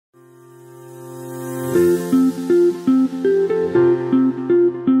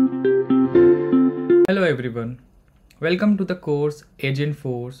Hello everyone, welcome to the course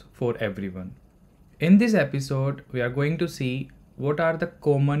Agentforce for Everyone. In this episode, we are going to see what are the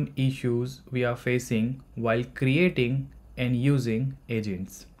common issues we are facing while creating and using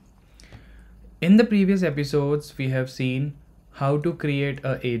agents. In the previous episodes, we have seen how to create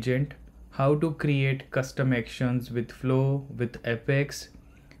an agent, how to create custom actions with Flow, with Apex.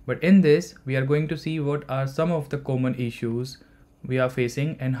 But in this, we are going to see what are some of the common issues we are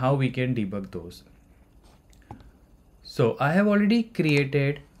facing and how we can debug those. So I have already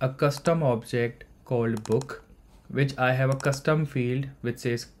created a custom object called book, which I have a custom field which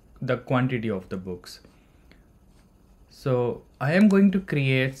says the quantity of the books. So I am going to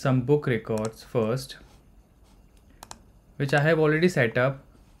create some book records first, which I have already set up.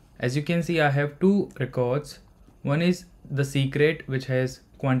 As you can see, I have two records. One is the secret, which has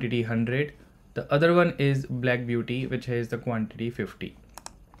quantity 100. The other one is Black Beauty, which has the quantity 50.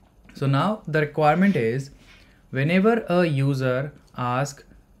 So now the requirement is, whenever a user asks,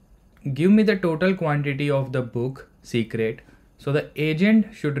 give me the total quantity of the book secret, so the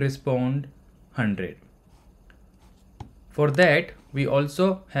agent should respond 100. For that, we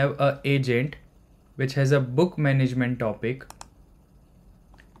also have an agent which has a book management topic.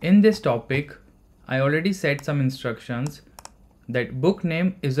 In this topic, I already set some instructions that book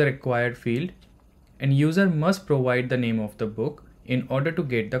name is a required field and user must provide the name of the book in order to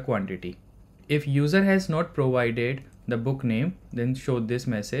get the quantity. If user has not provided the book name, then show this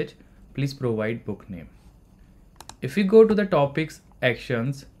message, please provide book name. If we go to the topics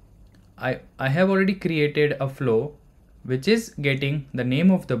actions, I have already created a flow which is getting the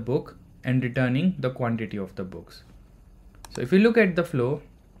name of the book and returning the quantity of the books. So if we look at the flow,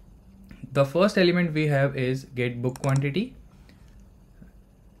 the first element we have is get book quantity,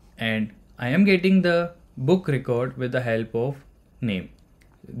 and I am getting the book record with the help of name.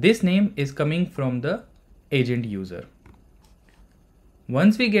 This name is coming from the agent user.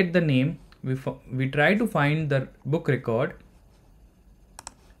 Once we get the name, we try to find the book record,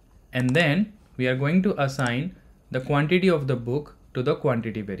 and then we are going to assign the quantity of the book to the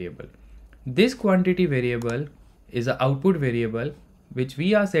quantity variable. This quantity variable is an output variable which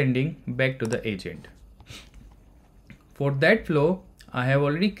we are sending back to the agent. For that flow, I have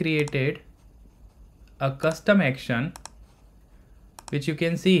already created a custom action which you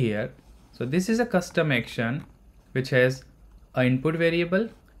can see here. So this is a custom action which has an input variable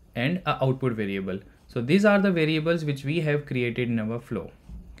and an output variable. So these are the variables which we have created in our flow.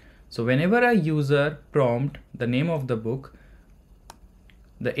 So whenever a user prompt the name of the book,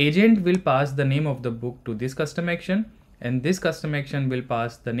 the agent will pass the name of the book to this custom action, and this custom action will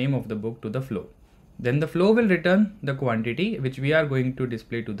pass the name of the book to the flow. Then the flow will return the quantity which we are going to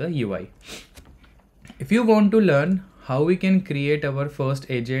display to the UI. If you want to learn how we can create our first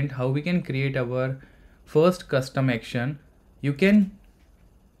agent, how we can create our first custom action, you can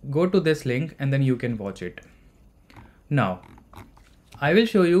go to this link and then you can watch it. Now, I will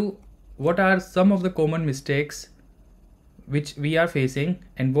show you what are some of the common mistakes which we are facing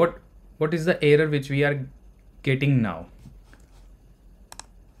and what is the error which we are getting now.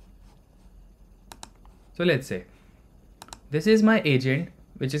 So let's say this is my agent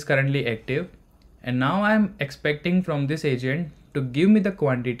which is currently active, and now I am expecting from this agent to give me the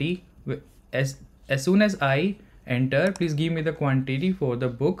quantity as soon as I enter, please give me the quantity for the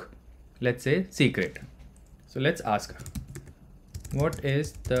book, let's say secret. So let's ask, what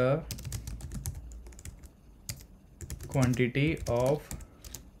is the quantity of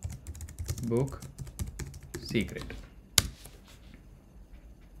book secret?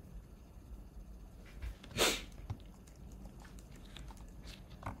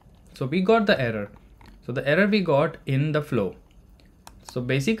 So we got the error. So the error we got in the flow. So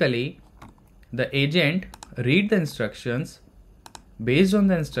basically the agent read the instructions, based on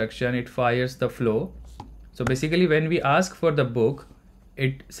the instruction it fires the flow. So basically when we ask for the book,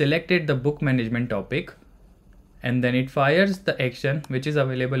 it selected the book management topic, and then it fires the action which is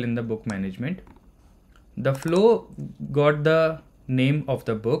available in the book management. The flow got the name of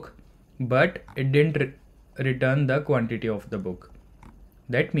the book, but it didn't return the quantity of the book.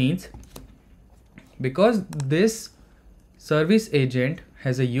 That means because this service agent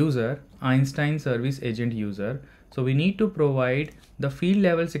has a user, Einstein service agent user, so we need to provide the field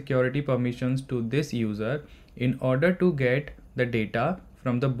level security permissions to this user in order to get the data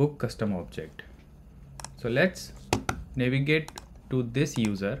from the book custom object. So let's navigate to this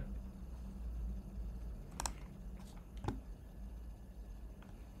user.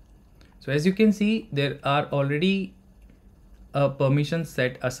 So as you can see, there are already a permission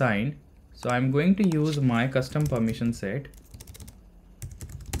set assigned. So I'm going to use my custom permission set.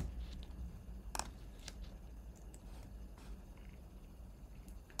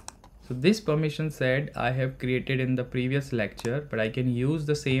 So this permission set I have created in the previous lecture, but I can use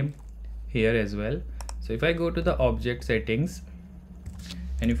the same here as well. So if I go to the object settings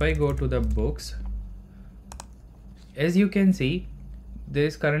and if I go to the books, as you can see, there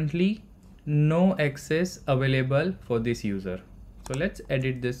is currently no access available for this user. So let's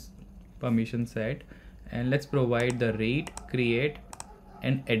edit this permission set and let's provide the read, create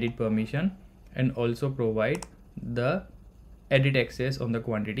and edit permission, and also provide the edit access on the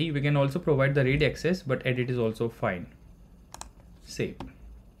quantity. We can also provide the read access, but edit is also fine. Save.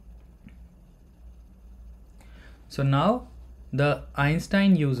 So now the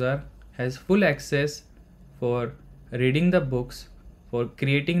Einstein user has full access for reading the books, for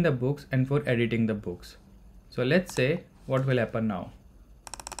creating the books and for editing the books. So let's say what will happen now.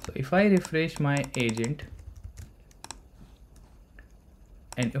 So if I refresh my agent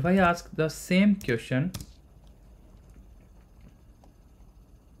and if I ask the same question,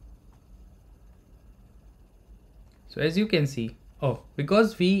 so as you can see,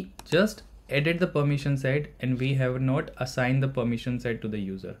 because we just added the permission set and we have not assigned the permission set to the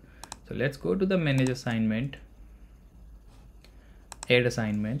user. So let's go to the manage assignment, add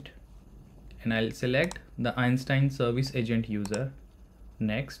assignment, and I'll select the Einstein service agent user.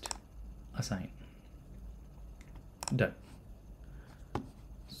 Next, assign. Done.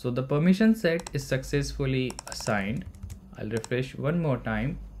 So the permission set is successfully assigned. I'll refresh one more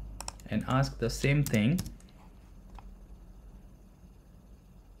time and ask the same thing.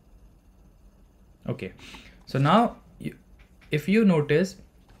 Okay, so now if you notice,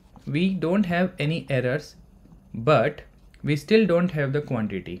 we don't have any errors, but we still don't have the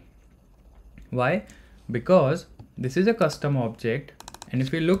quantity. Why? Because this is a custom object, and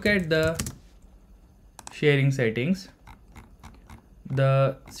if you look at the sharing settings,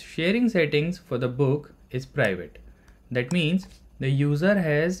 the sharing settings for the book is private. That means the user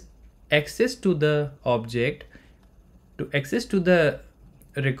has access to the object, to access to the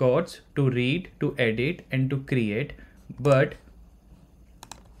records, to read, to edit and to create, but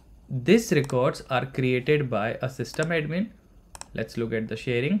these records are created by a system admin. Let's look at the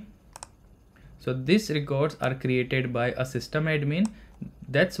sharing. So these records are created by a system admin.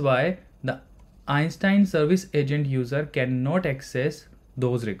 That's why the Einstein service agent user cannot access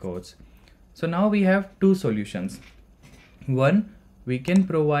those records. So now we have two solutions. One, we can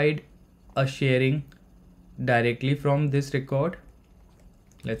provide a sharing directly from this record.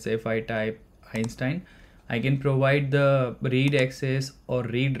 Let's say if I type Einstein, I can provide the read access or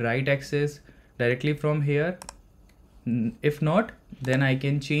read write access directly from here. If not, then I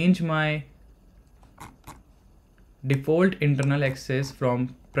can change my default internal access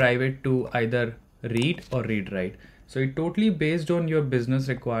from private to either read or read write. So it totally based on your business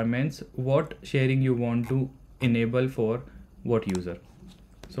requirements, what sharing you want to enable for what user.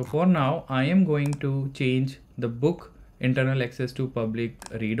 So for now, I am going to change the book internal access to public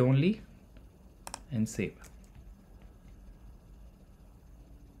read only and save.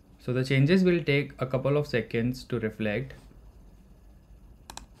 So the changes will take a couple of seconds to reflect.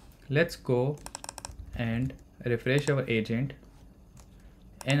 Let's go and refresh our agent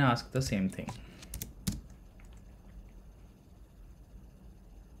and ask the same thing.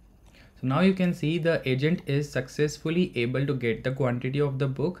 So now you can see the agent is successfully able to get the quantity of the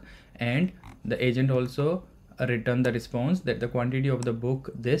book, and the agent also return the response that the quantity of the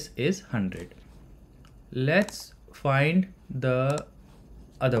book, this is 100. Let's find the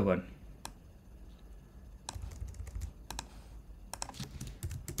other one.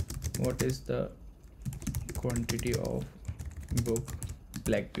 What is the quantity of book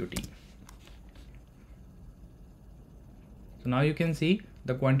Black Beauty? So now you can see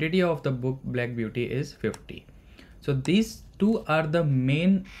the quantity of the book Black Beauty is 50. So these two are the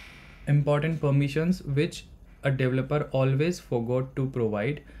main important permissions which a developer always forgot to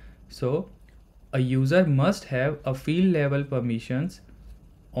provide. So a user must have a field level permissions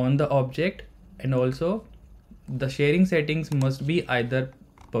on the object, and also the sharing settings must be either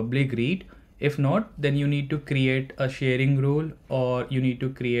public read. If not, then you need to create a sharing rule, or you need to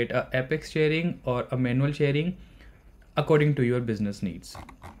create a Apex sharing or a manual sharing according to your business needs.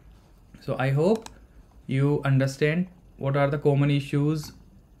 So I hope you understand what are the common issues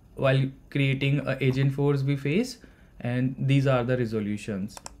while creating a Agentforce we face, and these are the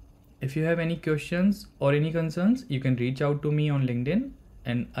resolutions. If you have any questions or any concerns, you can reach out to me on LinkedIn,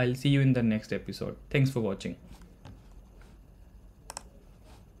 and I'll see you in the next episode. Thanks for watching.